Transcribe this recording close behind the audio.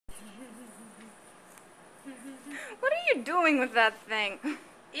What are you doing with that thing?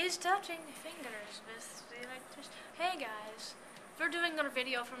 He's touching the fingers with the electricity. Hey guys, we're doing our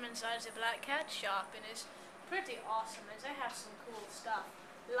video from inside the Black Cat shop, and it's pretty awesome. And they have some cool stuff,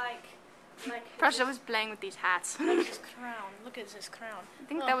 like Prussia was playing with these hats. like this crown. Look at this crown. I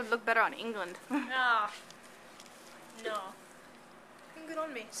think that would look better on England. Ah, no. Looking good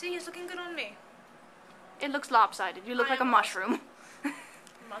on me. See, it's looking good on me. It looks lopsided. You look like a mushroom.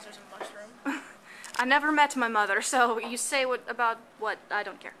 Mother's a mushroom. I never met my mother, so you say about what? I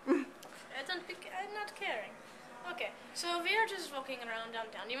don't care. I'm not caring. Okay, so we are just walking around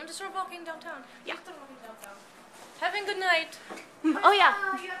downtown. You want to start walking downtown? Yeah. Start walking downtown. Having a good night. Oh yeah.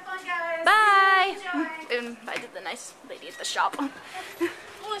 You have fun, guys. Bye. Enjoy. Invited the nice lady at the shop.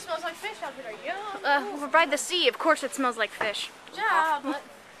 Oh, it smells like fish out here. Yeah. We're by the sea. Of course, it smells like fish. Yeah, but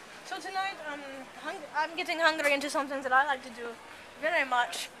so tonight I'm getting hungry into something that I like to do very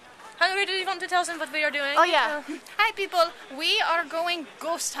much. Hungry, do you want to tell them what we are doing? Oh yeah. Hi people, we are going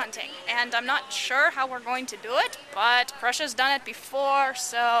ghost hunting, and I'm not sure how we're going to do it, but Prussia's done it before,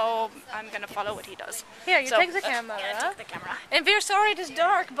 so I'm gonna follow what he does. Here, you take the camera. Yeah, take the camera. And we're sorry it is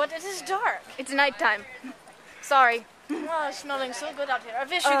dark, but it is dark. It's nighttime. Sorry. Oh, it's smelling so good out here. I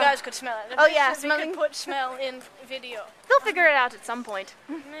wish you guys could smell it. Oh yeah, we could put smell in video. We'll figure it out at some point.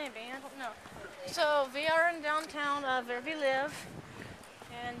 Maybe, I don't know. So we are in downtown where we live,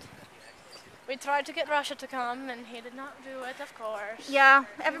 and we tried to get Russia to come, and he did not do it, of course. Yeah,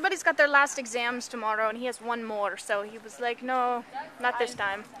 everybody's got their last exams tomorrow, and he has one more, so he was like, no, not this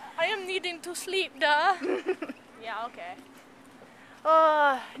time. I am needing to sleep, duh. Yeah, okay.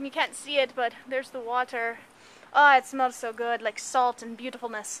 Oh, and you can't see it, but there's the water. Oh, it smells so good, like salt and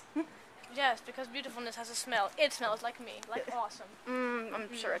beautifulness. Yes, because beautifulness has a smell. It smells like me, like awesome.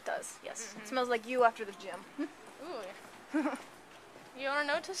 I'm sure it does, yes. It smells like you after the gym. Ooh. You are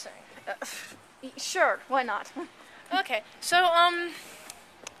noticing. Sure, why not? Okay, so,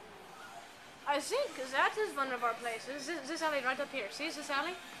 I think that is one of our places. This alley right up here. See this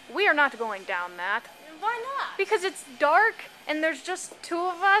alley? We are not going down that. Why not? Because it's dark, and there's just two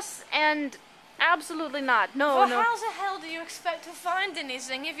of us, and absolutely not. No, Well, no. how the hell do you expect to find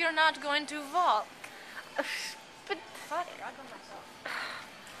anything if you're not going to walk? But Fuck it, I'll go myself.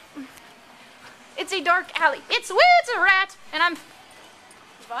 it's a dark alley. It's a rat, and I'm...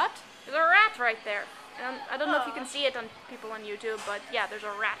 What? There's a rat right there. And I don't know if you can see it on people on YouTube, but yeah, there's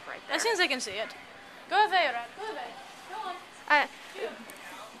a rat right there. As soon as I can see it. Go away, rat. Go away. Go on. I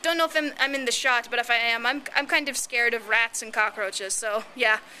don't know if I'm in the shot, but if I am, I'm kind of scared of rats and cockroaches. So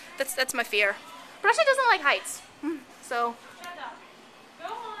yeah, that's my fear. Prussia doesn't like heights, so Shut up. Go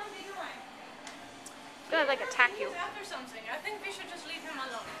on, be going. it's gonna like attack you. He's after something. I think we should just leave him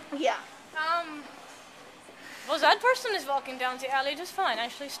alone. Yeah. Well, that person is walking down the alley just fine,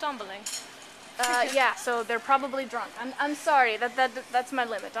 actually stumbling. Yeah. So they're probably drunk. I'm sorry. That's my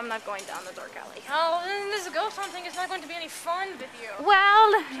limit. I'm not going down the dark alley. Oh, and this ghost hunting is not going to be any fun with you.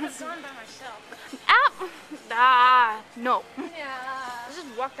 Well. I've gone by myself. No. Yeah. Let's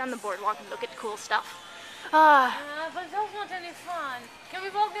just walk down the boardwalk and look at cool stuff. But that's not any fun. Can we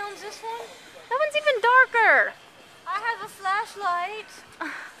walk down this one? That one's even darker. I have a flashlight.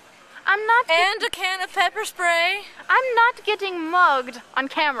 I'm not. And a can of pepper spray. I'm not getting mugged on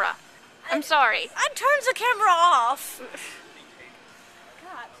camera. I'm sorry. I turned the camera off.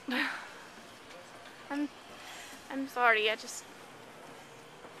 God. I'm sorry. I just.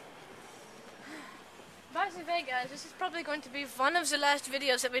 By the way, guys, this is probably going to be one of the last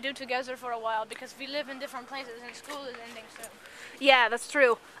videos that we do together for a while because we live in different places and school is ending soon. Yeah, that's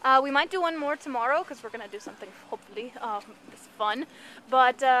true. We might do one more tomorrow because we're gonna do something hopefully it's fun.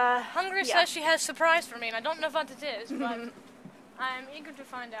 But Hungary says she has a surprise for me, and I don't know what it is, but I'm eager to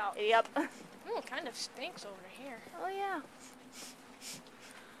find out. Yep. Ooh, it kind of stinks over here. Oh yeah.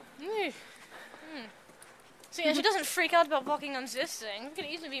 See, and she doesn't freak out about walking on this thing. We could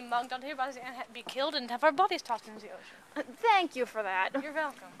easily be mugged out here by the and be killed and have our bodies tossed into the ocean. Thank you for that. You're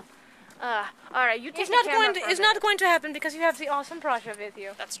welcome. All right, you take It's the not camera going to. for a It's bit. not going to happen because you have the awesome Prussia with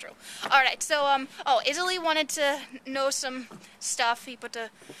you. That's true. All right, so Italy wanted to know some stuff. He put a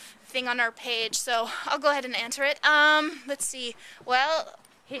thing on our page, so I'll go ahead and answer it. Let's see. Well,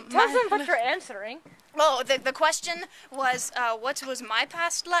 Tell them what you're answering. Oh, the question was, what was my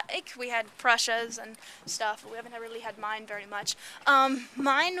past like? We had Prussia's and stuff. We haven't really had mine very much.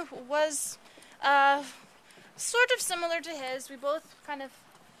 Mine was sort of similar to his. We both kind of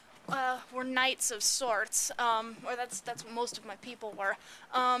were knights of sorts, or that's what most of my people were.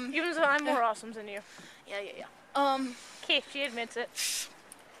 Even though I'm more awesome than you. Yeah. Okay, she admits it.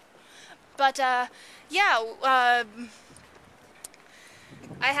 But yeah.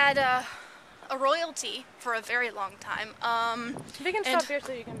 I had a royalty for a very long time. We can stop here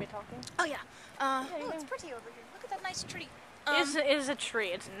so you can be talking. Oh yeah. Yeah, It's pretty over here. Look at that nice tree. It is a tree.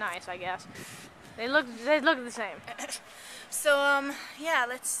 It's nice, I guess. They look the same. So yeah,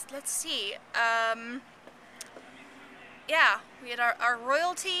 let's see. Yeah, we had our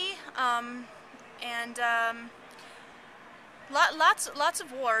royalty, and lots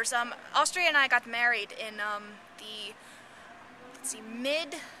of wars. Austria and I got married in the, let's see,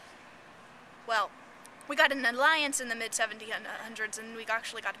 we got an alliance in the mid 1700s, and we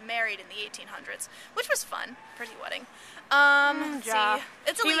actually got married in the 1800s, which was fun. Pretty wedding. Let's see.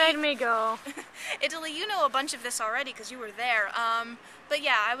 Italy. She made me go. Italy, you know a bunch of this already because you were there. But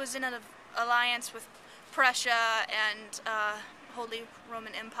yeah, I was in an alliance with Prussia and Holy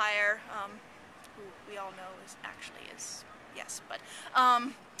Roman Empire, who we all know is yes, but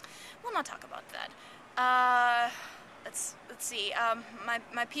we'll not talk about that. Let's see.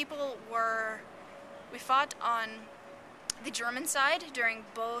 My people we fought on the German side during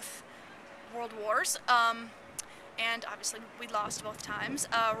both World Wars. And obviously we lost both times.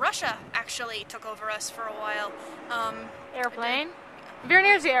 Russia actually took over us for a while. Airplane? We're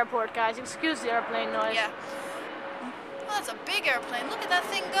near the airport, guys. Excuse the airplane noise. Yeah. Well, that's a big airplane. Look at that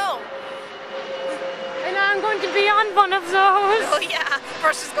thing go. And I'm going to be on one of those. Oh yeah.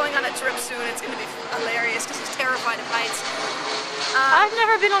 Prussia's going on a trip soon. It's going to be hilarious because he's terrified of heights. I've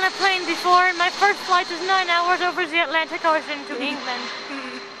never been on a plane before. My first flight is 9 hours over the Atlantic Ocean to England.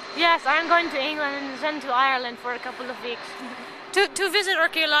 Yes, I'm going to England and then to Ireland for a couple of weeks. To visit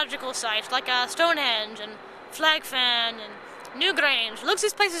archaeological sites like Stonehenge and Flag Fan and Newgrange. Look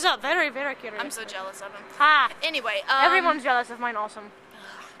these places up. Very, very curious. I'm so jealous of him. Ha! Anyway, Everyone's jealous of mine. Awesome.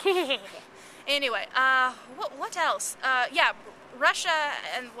 Anyway, what else? Yeah, Russia,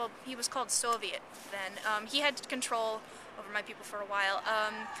 and well, he was called Soviet then. He had control over my people for a while.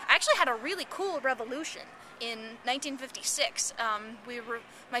 I actually had a really cool revolution in 1956.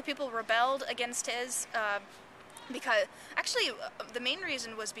 My people rebelled against his because actually the main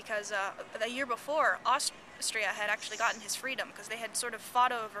reason was because the year before Austria had actually gotten his freedom because they had sort of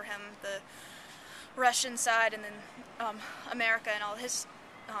fought over him, the Russian side and then America and all his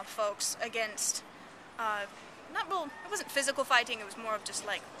folks against it wasn't physical fighting, it was more of just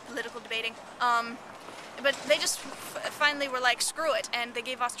like political debating. But they just finally were like, screw it, and they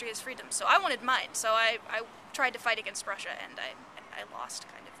gave Austria his freedom. So I wanted mine, so I tried to fight against Russia, and I lost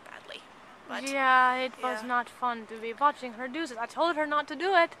kind of badly. But, yeah, it was not fun to be watching her do it. I told her not to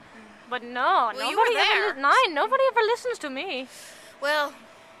do it, but no, well, nobody ever listens to me. Well,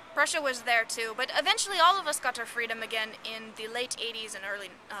 Prussia was there too, but eventually all of us got our freedom again in the late 80s and early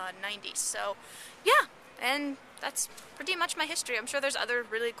 90s. So, yeah, and that's pretty much my history. I'm sure there's other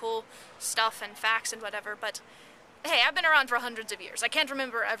really cool stuff and facts and whatever, but hey, I've been around for hundreds of years. I can't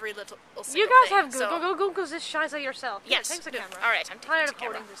remember every little single You guys thing, have Google. Go Google this shiza yourself. Yes. Take the camera. All right, I'm tired of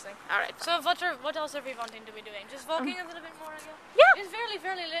holding this thing. All right. So what else are we wanting to be doing? Just walking a little bit more, I guess? Yeah. It's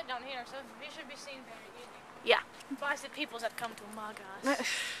fairly lit down here, so we should be seen very easily. Yeah. By the people that come to Magas.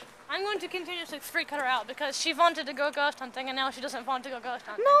 I'm going to continue to freak her out because she wanted to go ghost hunting and now she doesn't want to go ghost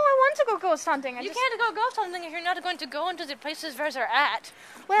hunting. No, I want to go ghost hunting. You can't go ghost hunting if you're not going to go into the places where they're at.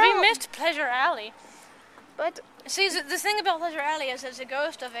 Well, we missed Pleasure Alley. But see, the thing about Pleasure Alley is it's a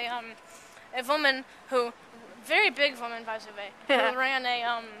ghost of a woman who, very big woman by the way, who ran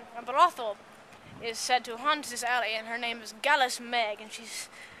a brothel, is said to haunt this alley, and her name is Gallus Meg, and she's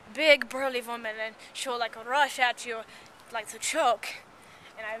a big burly woman, and she'll like rush at you like to choke.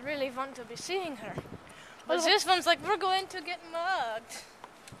 And I really want to be seeing her. But this one's like, we're going to get mugged.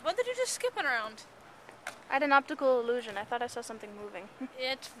 What did you just skipping around? I had an optical illusion. I thought I saw something moving.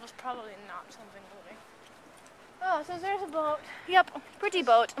 It was probably not something moving. Oh, so there's a boat. Yep, pretty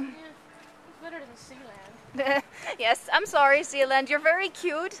boat. Yeah, it's better than Sealand. Yes, I'm sorry, Sealand. You're very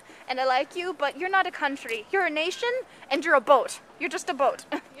cute, and I like you, but you're not a country. You're a nation, and you're a boat. You're just a boat.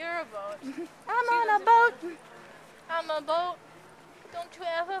 You're a boat. I'm on a boat. I'm a boat. Don't you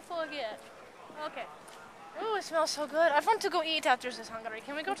ever forget. Okay. Ooh, it smells so good. I want to go eat after this Hungary.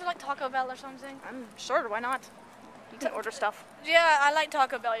 Can we go to like Taco Bell or something? I'm sure, why not? You can order stuff. Yeah, I like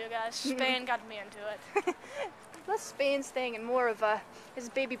Taco Bell, you guys. Spain got me into it. Plus Spain's staying in more of his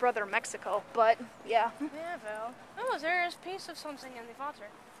baby brother Mexico, but yeah. Yeah, well. Oh, there is a piece of something in the water.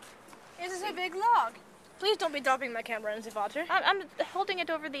 It is a big log. Please don't be dropping my camera in the water. I'm holding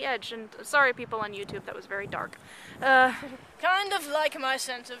it over the edge, and sorry people on YouTube, that was very dark. Kind of like my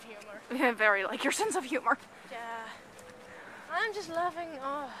sense of humor. Yeah, very like your sense of humor. Yeah. I'm just loving,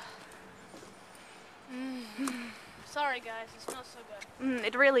 Sorry guys, it smells so good.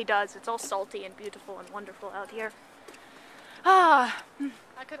 It really does. It's all salty and beautiful and wonderful out here. Ah,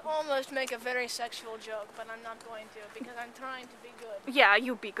 I could almost make a very sexual joke, but I'm not going to because I'm trying to be good. yeah,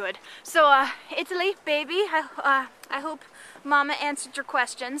 you be good. So, Italy, baby, I hope Mama answered your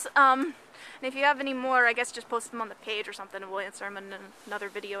questions. And if you have any more, I guess just post them on the page or something, and we'll answer them in another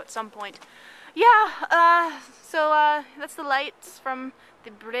video at some point. Yeah, so, that's the lights from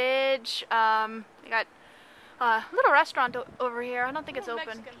the bridge. We got a little restaurant over here. I don't think it's open.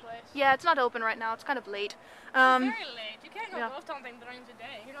 Mexican place. Yeah, it's not open right now. It's kind of late. It's very late. You can't yeah. go something during the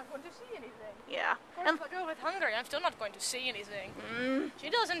day. You're not going to see anything. Yeah. Of course, if I go with Hungary, I'm still not going to see anything. She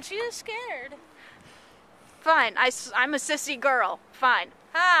doesn't. She is scared. Fine. I'm a sissy girl. Fine.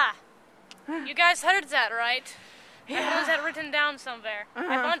 Ha! You guys heard that, right? Yeah. I want that written down somewhere.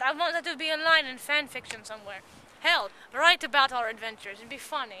 I want that to be a line in fan fiction somewhere. Hell, write about our adventures. It'd be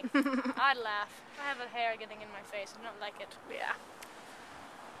funny. I'd laugh. I have a hair getting in my face. I don't like it. Yeah.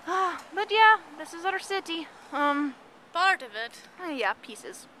 But yeah, this is our city. Part of it. Yeah,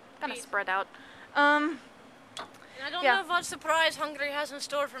 pieces. Kind of Piece. spread out. And I don't Yeah. know what surprise Hungary has in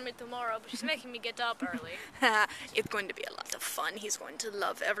store for me tomorrow, but she's making me get up early. It's going to be a lot of fun. He's going to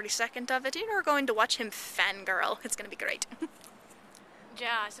love every second of it. You're going to watch him fangirl. It's going to be great.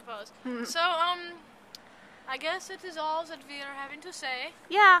 Yeah, I suppose. So, I guess it is all that we are having to say.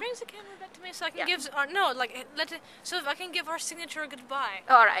 Yeah. Brings the camera back to me so I can Yeah. give, so if I can give our signature goodbye.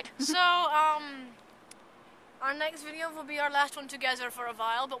 All right. So, our next video will be our last one together for a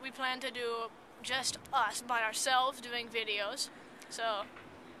while, but we plan to do just us by ourselves doing videos. So,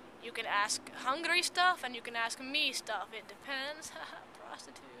 you can ask Hungary stuff and you can ask me stuff. It depends.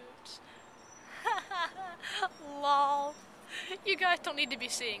 Prostitutes. Lol. You guys don't need to be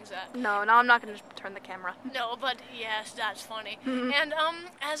seeing that. No, I'm not going to turn the camera. No, but yes, that's funny. And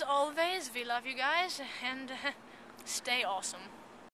as always, we love you guys and stay awesome.